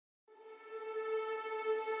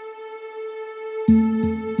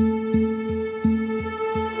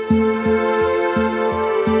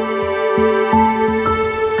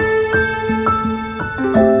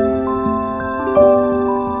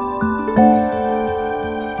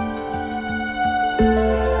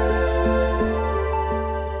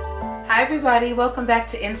everybody, welcome back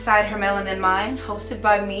to Inside Her Melanin Mind, hosted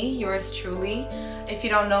by me, yours truly. If you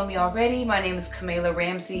don't know me already, my name is Kamela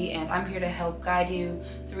Ramsey, and I'm here to help guide you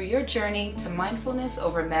through your journey to mindfulness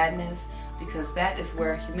over madness, because that is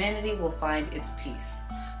where humanity will find its peace,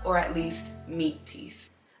 or at least meet peace.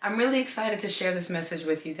 I'm really excited to share this message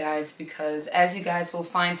with you guys because, as you guys will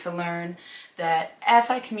find to learn, that as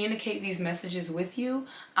I communicate these messages with you,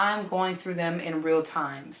 I'm going through them in real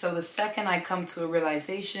time. So the second I come to a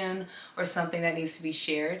realization or something that needs to be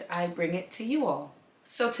shared, I bring it to you all.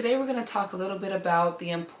 So today we're going to talk a little bit about the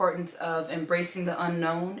importance of embracing the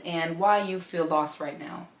unknown and why you feel lost right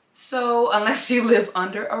now. So unless you live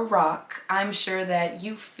under a rock, I'm sure that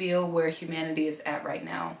you feel where humanity is at right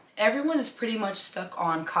now. Everyone is pretty much stuck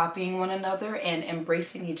on copying one another and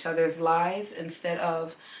embracing each other's lies instead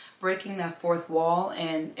of breaking that fourth wall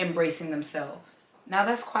and embracing themselves. Now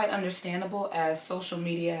that's quite understandable, as social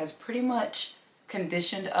media has pretty much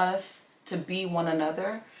conditioned us to be one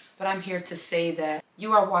another, but I'm here to say that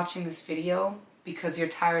you are watching this video because you're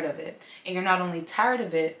tired of it. And you're not only tired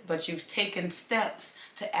of it, but you've taken steps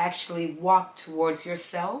to actually walk towards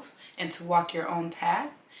yourself and to walk your own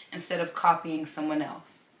path instead of copying someone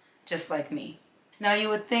else, just like me. Now you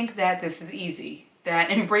would think that this is easy, that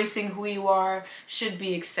embracing who you are should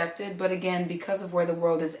be accepted, but again, because of where the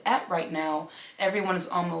world is at right now, everyone is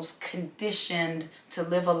almost conditioned to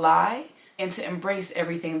live a lie and to embrace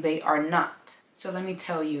everything they are not. So let me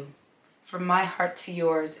tell you, from my heart to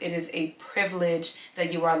yours, it is a privilege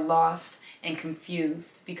that you are lost and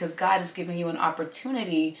confused because God has given you an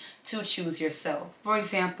opportunity to choose yourself. For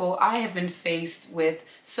example, I have been faced with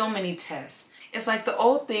so many tests. It's like the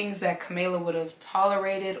old things that Kamela would have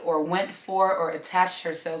tolerated or went for or attached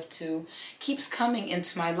herself to keeps coming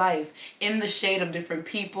into my life in the shade of different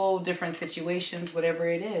people, different situations, whatever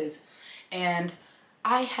it is. And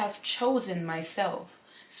I have chosen myself.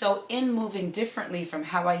 So in moving differently from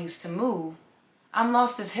how I used to move, I'm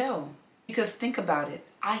lost as hell. Because think about it,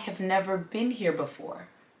 I have never been here before.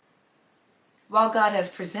 While God has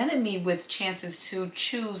presented me with chances to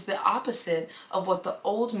choose the opposite of what the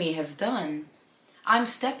old me has done, I'm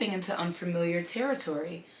stepping into unfamiliar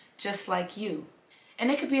territory, just like you. And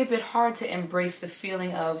it could be a bit hard to embrace the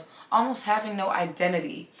feeling of almost having no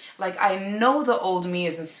identity. Like, I know the old me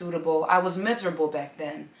isn't suitable. I was miserable back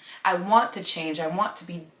then. I want to change. I want to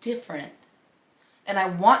be different. And I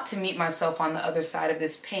want to meet myself on the other side of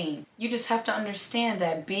this pain. You just have to understand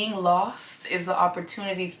that being lost is the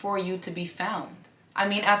opportunity for you to be found. I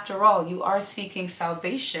mean, after all, you are seeking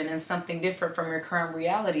salvation and something different from your current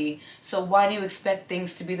reality, so why do you expect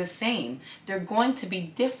things to be the same? They're going to be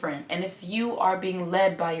different, and if you are being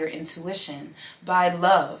led by your intuition, by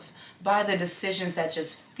love, by the decisions that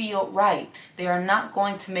just feel right, they are not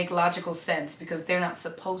going to make logical sense because they're not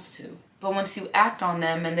supposed to. But once you act on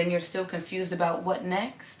them and then you're still confused about what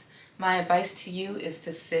next, my advice to you is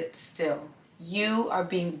to sit still. You are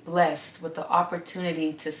being blessed with the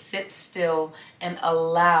opportunity to sit still and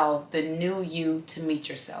allow the new you to meet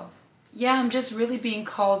yourself. Yeah, I'm just really being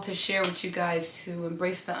called to share with you guys to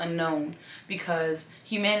embrace the unknown because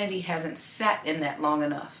humanity hasn't sat in that long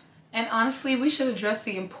enough. And honestly, we should address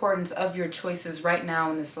the importance of your choices right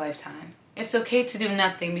now in this lifetime. It's okay to do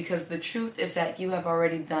nothing because the truth is that you have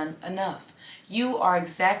already done enough. You are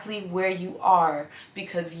exactly where you are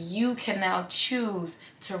because you can now choose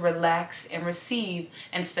to relax and receive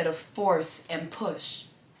instead of force and push.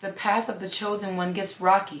 The path of the chosen one gets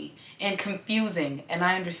rocky and confusing, and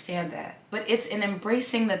I understand that. But it's in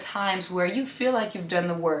embracing the times where you feel like you've done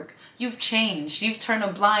the work, you've changed, you've turned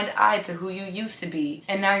a blind eye to who you used to be,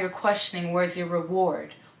 and now you're questioning where's your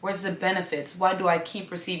reward? Where's the benefits? Why do I keep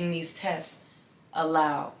receiving these tests?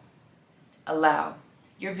 Allow. Allow.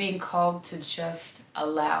 You're being called to just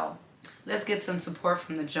allow. Let's get some support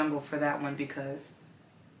from the jungle for that one because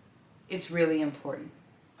it's really important.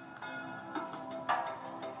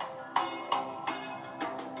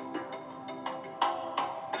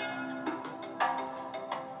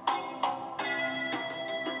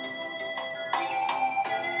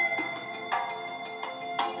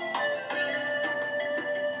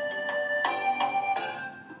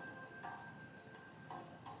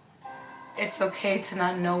 It's okay to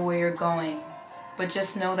not know where you're going, but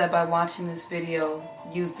just know that by watching this video,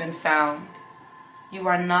 you've been found. You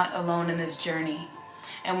are not alone in this journey.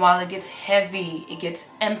 And while it gets heavy, it gets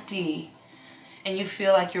empty, and you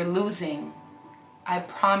feel like you're losing, I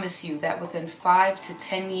promise you that within 5 to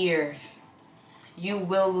 10 years, you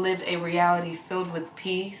will live a reality filled with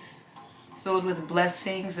peace, filled with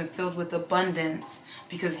blessings, and filled with abundance,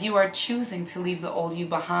 because you are choosing to leave the old you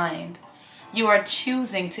behind. You are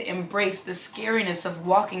choosing to embrace the scariness of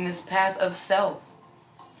walking this path of self.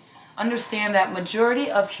 Understand that majority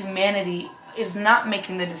of humanity is not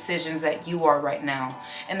making the decisions that you are right now.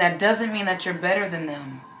 And that doesn't mean that you're better than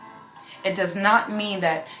them. It does not mean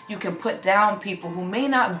that you can put down people who may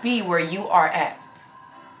not be where you are at.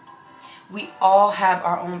 We all have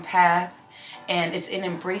our own path, and it's in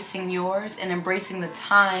embracing yours and embracing the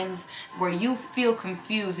times where you feel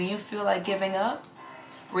confused and you feel like giving up,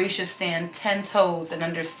 where you should stand 10 toes and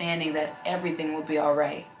understanding that everything will be all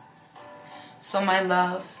right. So my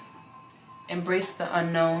love, embrace the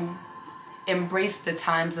unknown. Embrace the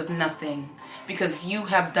times of nothing, because you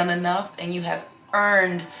have done enough and you have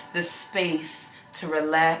earned the space to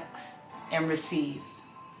relax and receive.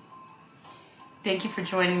 Thank you for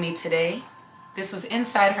joining me today. This was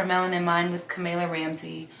Inside Her Melanin Mind with Kamala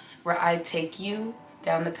Ramsey, where I take you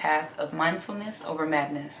down the path of mindfulness over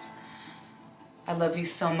madness. I love you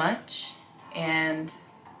so much, and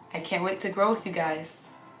I can't wait to grow with you guys.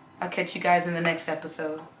 I'll catch you guys in the next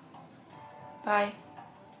episode. Bye.